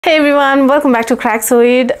Hey everyone, welcome back to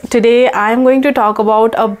Cracksoid. Today I am going to talk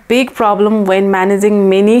about a big problem when managing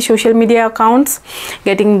many social media accounts,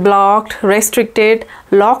 getting blocked, restricted,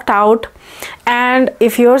 locked out. And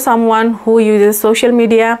if you're someone who uses social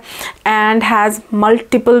media and has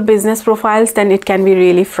multiple business profiles, then it can be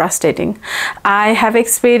really frustrating. I have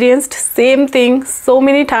experienced same thing so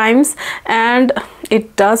many times and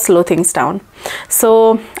it does slow things down.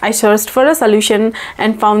 So I searched for a solution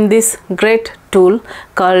and found this great tool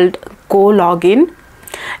called GoLogin.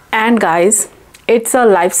 And guys, it's a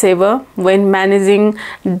lifesaver when managing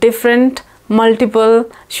different multiple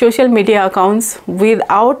social media accounts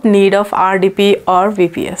without need of RDP or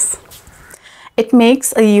VPS. It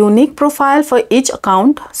makes a unique profile for each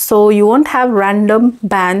account, so you won't have random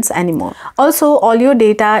bans anymore. Also, all your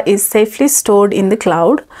data is safely stored in the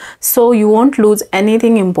cloud, so you won't lose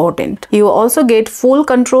anything important. You also get full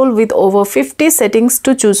control with over 50 settings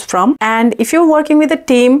to choose from. And if you're working with a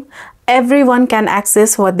team, everyone can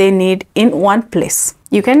access what they need in one place.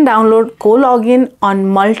 You can download GoLogin on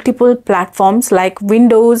multiple platforms like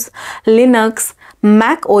Windows, Linux,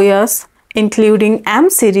 Mac OS, including ARM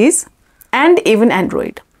series, and even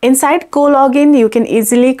Android. Inside GoLogin, you can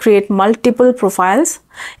easily create multiple profiles.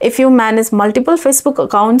 If you manage multiple Facebook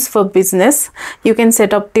accounts for business, you can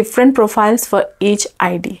set up different profiles for each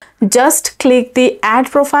ID. Just click the Add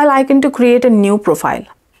Profile icon to create a new profile.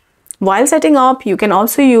 While setting up, you can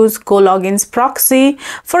also use GoLogin's proxy.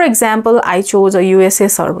 For example, I chose a USA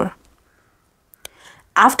server.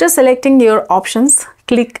 After selecting your options,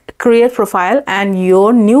 click Create Profile and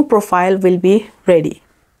your new profile will be ready.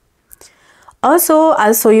 Also,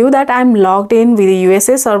 I'll show you that I'm logged in with the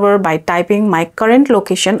USA server by typing my current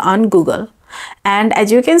location on Google. And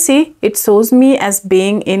as you can see, it shows me as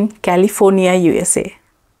being in California, USA.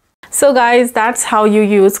 So guys, that's how you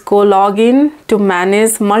use GoLogin to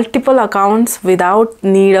manage multiple accounts without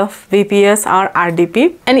need of VPS or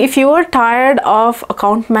RDP. And if you are tired of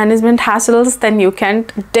account management hassles, then you can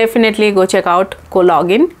definitely go check out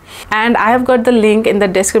GoLogin. And I have got the link in the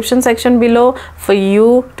description section below for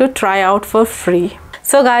you to try out for free.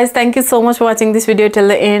 So guys, thank you so much for watching this video till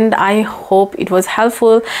the end. I hope it was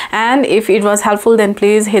helpful, and if it was helpful, then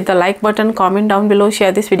please hit the like button, comment down below,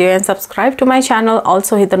 share this video and subscribe to my channel.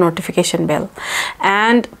 Also hit the notification bell,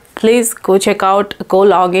 and please go check out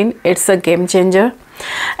GoLogin. It's a game changer,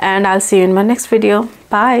 and I'll see you in my next video.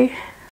 Bye.